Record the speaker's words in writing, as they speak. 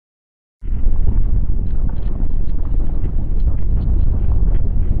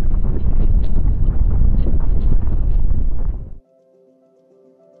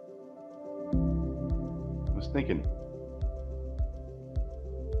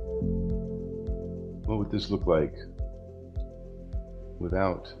would this look like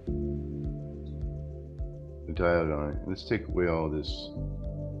without the diode on it? Let's take away all this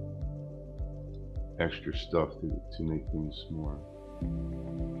extra stuff to make things more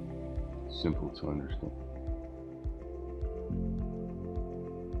simple to understand.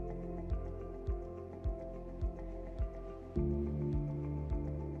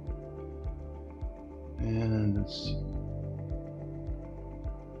 And let's see.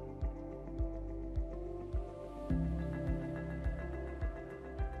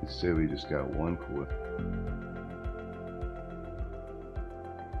 Let's say we just got one coil.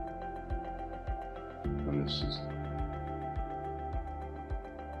 On this system.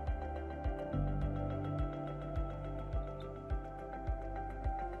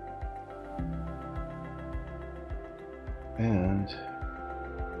 And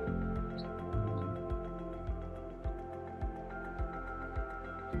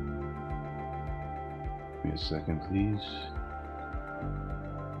give me a second, please.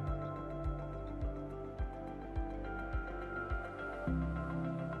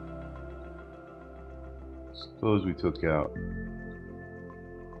 Suppose we took out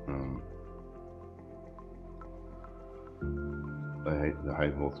the high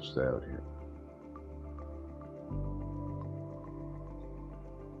voltage diode here.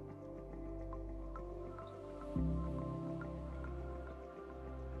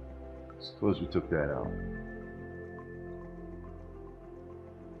 Suppose we took that out.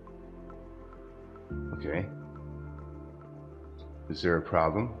 Okay. Is there a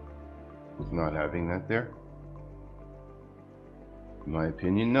problem with not having that there? In my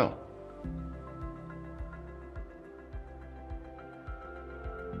opinion, no.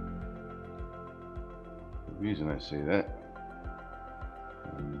 The reason I say that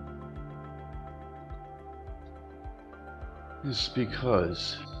is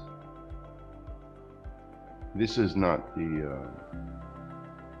because this is not the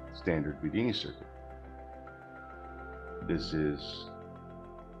standard Bedini circuit. This is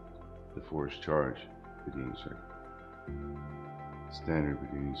the forced charge Bedini circuit. Standard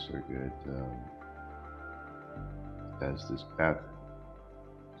Bedini circuit has this path,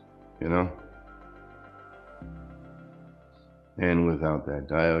 you know, and without that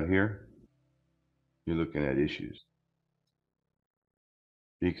diode here, you're looking at issues,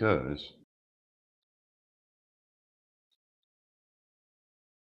 because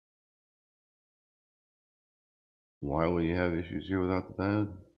why will you have issues here without the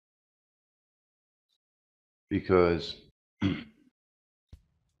diode? Because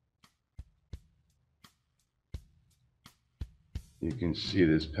you can see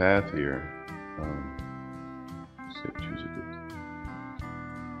this path here. Choose a good.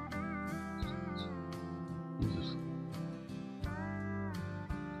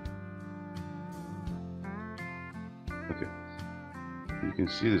 Okay. You can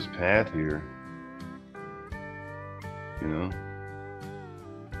see this path here. You know.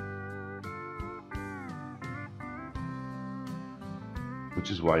 Which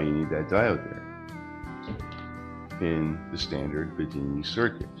is why you need that diode there in the standard Bedini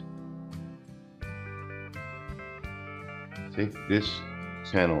circuit. Take this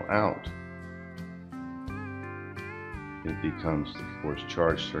channel out, it becomes the forced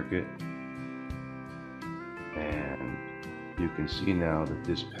charge circuit, and you can see now that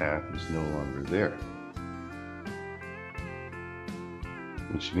this path is no longer there,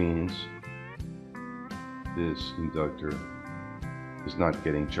 which means this inductor is not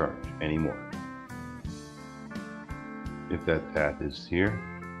getting charged anymore. If that path is here,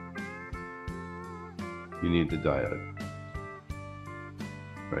 you need the diode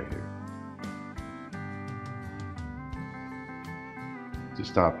right here to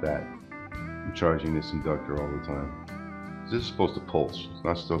stop that from charging this inductor all the time. This is supposed to pulse. It's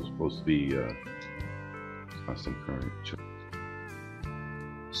not supposed to be constant current.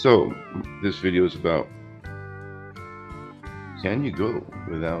 So this video is about, can you go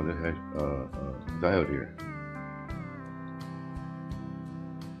without a diode here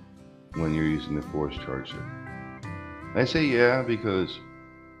when you're using the forced charge circuit? I say yeah, because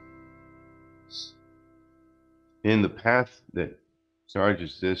in the path that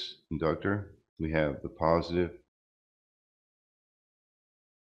charges this inductor, we have the positive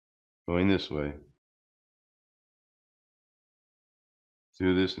going this way,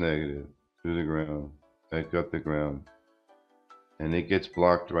 through this negative, through the ground, back up the ground, and it gets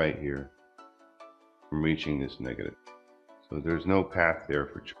blocked right here from reaching this negative. So there's no path there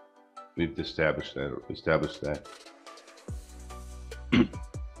for charge. We've established that.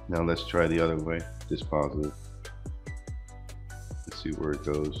 Now let's try the other way, this positive. Let's see where it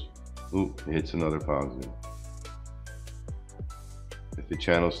goes. Ooh, it hits another positive. If it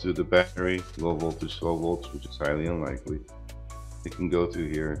channels through the battery, low voltage 12 volts, which is highly unlikely, it can go through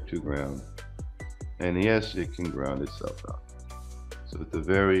here to ground. And yes, it can ground itself out. So the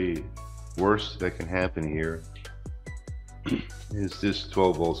very worst that can happen here is this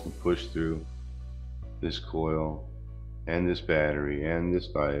 12 volts can push through this coil and this battery and this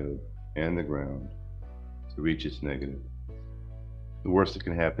diode and the ground to reach its negative. The worst that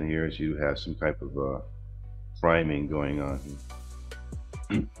can happen here is you have some type of priming going on here.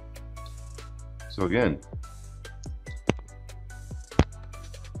 So again,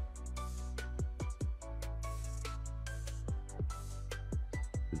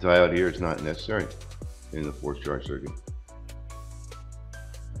 the diode here is not necessary in the forced charge circuit.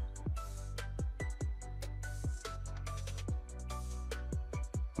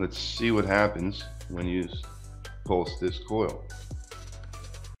 Let's see what happens when you pulse this coil.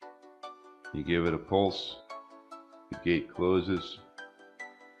 You give it a pulse, the gate closes,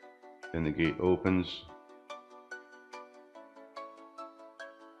 and the gate opens.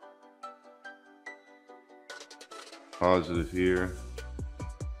 Positive here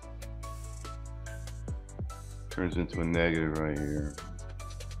turns into a negative right here.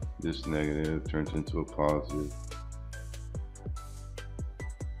 This negative turns into a positive.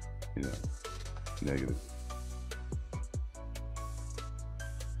 You know, negative.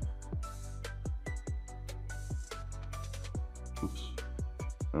 Oops.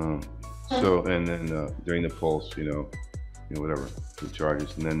 So, and then during the pulse, you know, whatever, it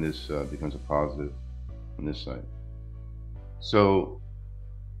charges, and then this becomes a positive on this side. So,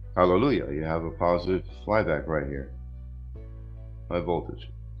 hallelujah, you have a positive flyback right here, high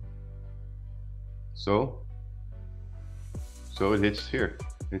voltage. So it hits here,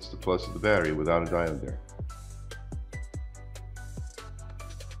 hits the plus of the battery without a diode there.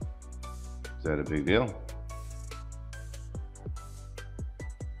 Is that a big deal?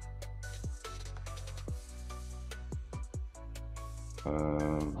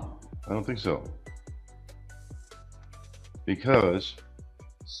 I don't think so. Because,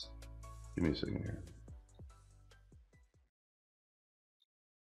 give me a second here.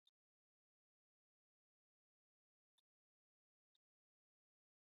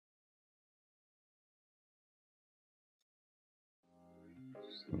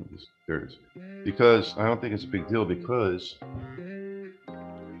 There it is. Because I don't think it's a big deal, because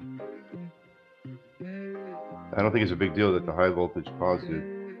I don't think it's a big deal that the high voltage positive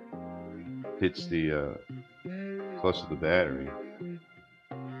hits the plus of the battery.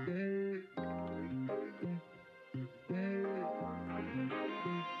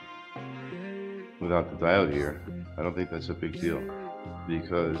 Without the diode here, I don't think that's a big deal,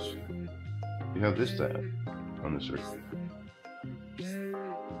 because you have this diode on the circuit.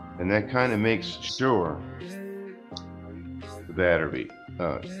 And that kind of makes sure the battery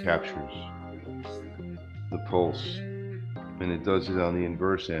captures the pulse, and it does it on the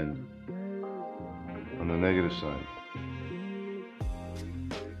inverse end, on the negative side.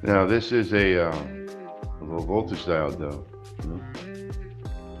 Now this is a low voltage diode though,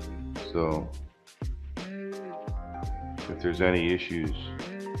 so if there's any issues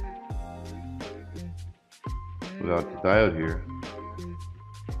without the diode here,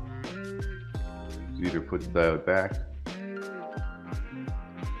 you either put the diode back,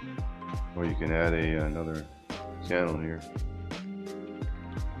 or you can add another channel here,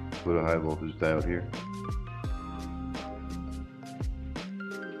 put a high voltage diode here.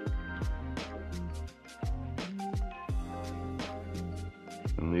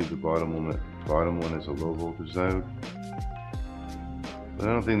 And leave the bottom one as a low voltage diode. But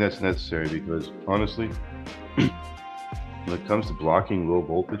I don't think that's necessary, because honestly, when it comes to blocking low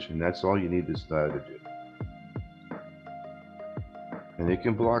voltage, and that's all you need this diode to do. And it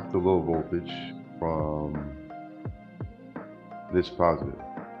can block the low voltage from this positive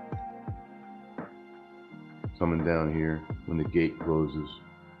coming down here when the gate closes.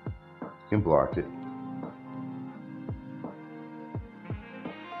 It can block it.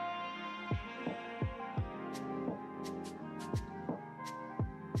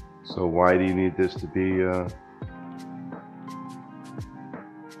 So why do you need this to be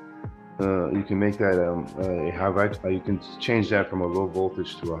you can make that you can change that from a low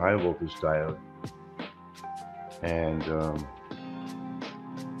voltage to a high voltage diode, and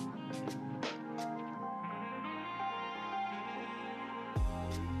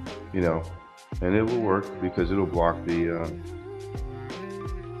you know, and it will work because it'll block the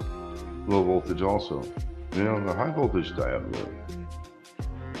low voltage also. You know, the high voltage diode will.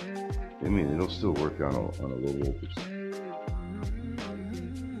 I mean, it'll still work on a low voltage.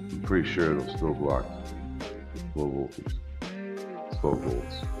 pretty sure it'll still block low voltage, 12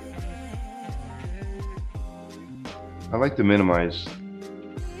 volts. I like to minimize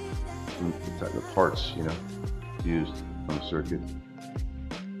the parts, you know, used on the circuit.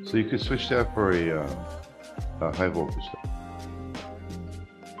 So you could switch that for a high voltage stuff.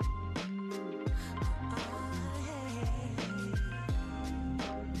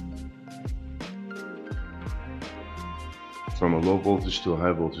 From a low voltage to a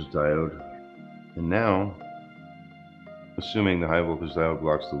high voltage diode. And now, assuming the high voltage diode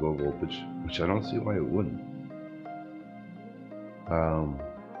blocks the low voltage, which I don't see why it wouldn't. I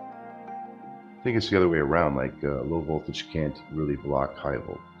think it's the other way around, like low voltage can't really block high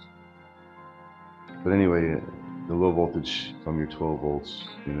voltage. But anyway, the low voltage from your 12 volts,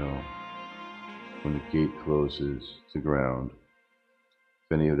 you know, when the gate closes to ground,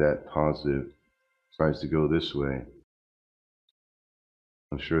 if any of that positive tries to go this way,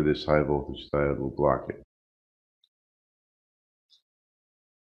 I'm sure this high voltage diode will block it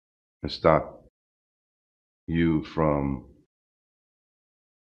and stop you from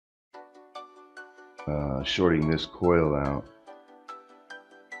shorting this coil out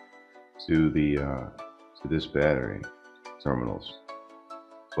to the to this battery terminals,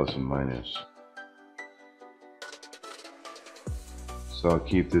 plus and minus. So I'll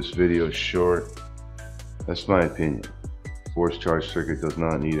keep this video short. That's my opinion. Forced charge circuit does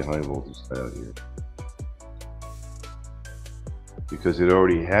not need a high voltage diode here, because it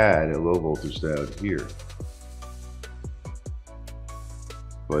already had a low voltage diode here.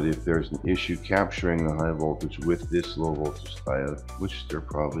 But if there's an issue capturing the high voltage with this low voltage diode, which there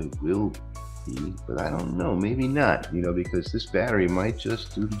probably will be, but I don't know, maybe not, you know, because this battery might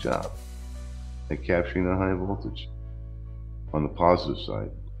just do the job at capturing the high voltage on the positive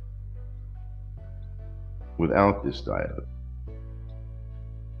side without this diode.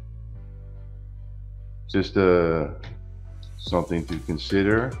 Just something to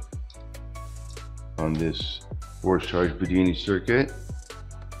consider on this forced charge Bedini circuit.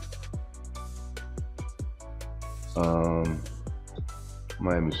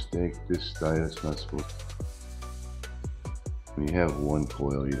 My mistake, this diode is not supposed to. When you have one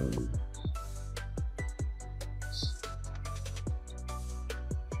coil, you don't need this.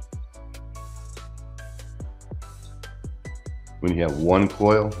 When you have one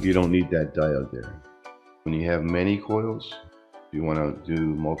coil, you don't need that diode there. When you have many coils, if you want to do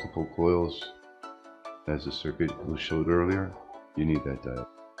multiple coils, as the circuit was showed earlier, you need that diode.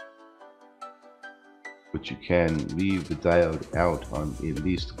 But you can leave the diode out on at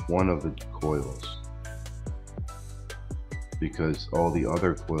least one of the coils, because all the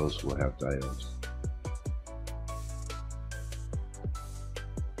other coils will have diodes.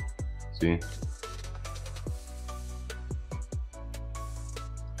 See?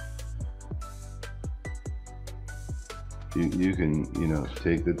 You can, you know,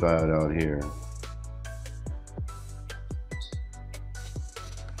 take the diode out here,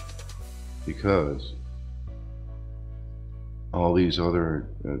 because all these other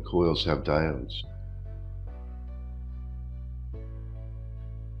coils have diodes.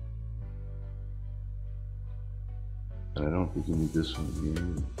 And I don't think you need this one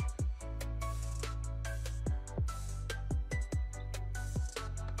here.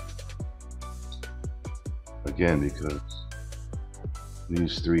 Again, because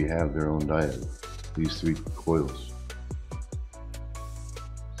these three have their own diode. These three coils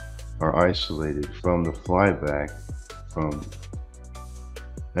are isolated from the flyback from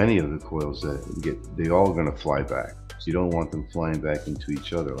any of the coils that they all gonna fly back. So you don't want them flying back into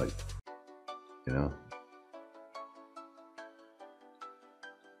each other, like, you know.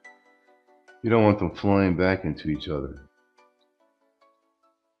 You don't want them flying back into each other,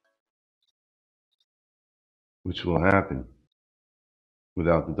 which will happen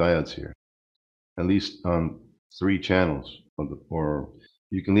without the diodes here. At least on 3 channels, or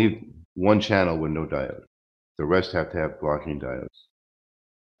you can leave one channel with no diode. The rest have to have blocking diodes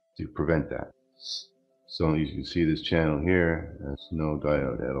to prevent that. So you can see this channel here has no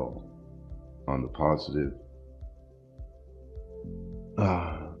diode at all on the positive.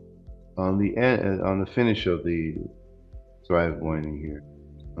 On the end, on the finish of the drive winding here,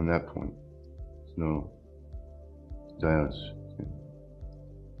 on that point, there's no diodes.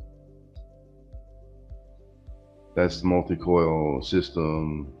 That's the multi-coil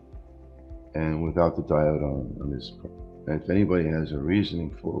system, and without the diode on this part. And if anybody has a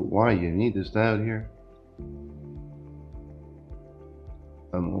reasoning for why you need this diode here,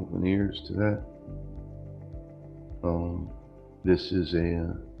 I'm open ears to that. This is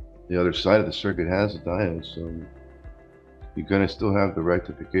the other side of the circuit has a diode, so you're going to still have the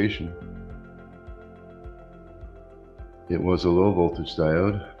rectification. It was a low voltage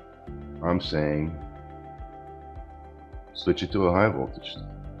diode. I'm saying switch it to a high voltage.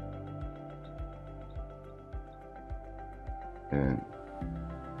 And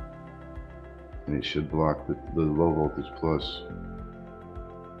it should block the low voltage plus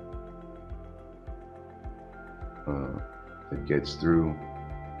that gets through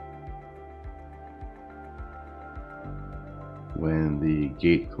when the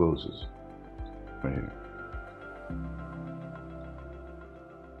gate closes right here.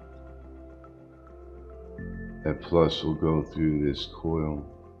 That plus will go through this coil.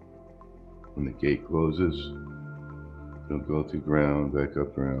 When the gate closes, it'll go through ground, back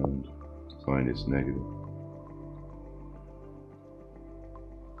up ground, to find its negative.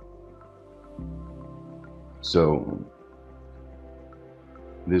 So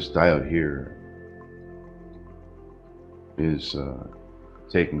this diode here is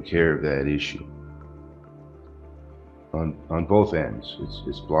taking care of that issue on both ends.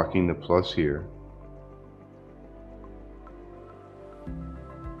 It's blocking the plus here,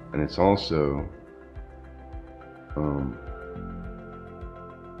 and it's also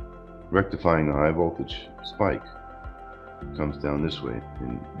rectifying the high voltage spike. It comes down this way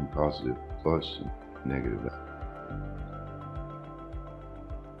in positive plus and negative.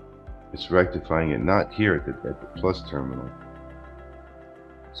 It's rectifying it not here at the plus terminal.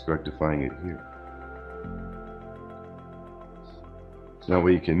 It's rectifying it here. So that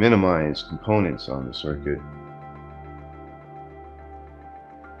way you can minimize components on the circuit.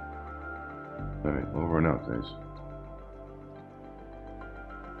 Alright, over and out, guys.